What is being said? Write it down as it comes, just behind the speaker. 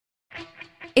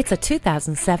It's a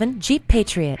 2007 Jeep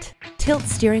Patriot. Tilt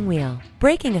steering wheel,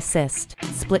 braking assist,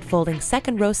 split folding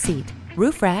second row seat,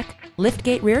 roof rack,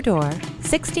 liftgate rear door,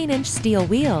 16-inch steel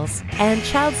wheels, and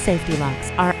child safety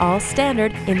locks are all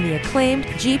standard in the acclaimed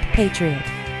Jeep Patriot.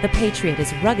 The Patriot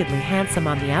is ruggedly handsome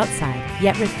on the outside,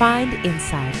 yet refined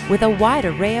inside, with a wide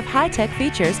array of high-tech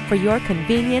features for your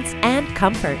convenience and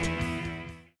comfort.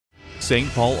 St.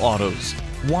 Paul Autos.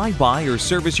 Why buy or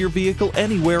service your vehicle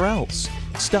anywhere else?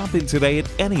 Stop in today at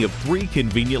any of 3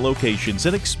 convenient locations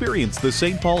and experience the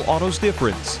St. Paul Autos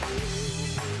difference.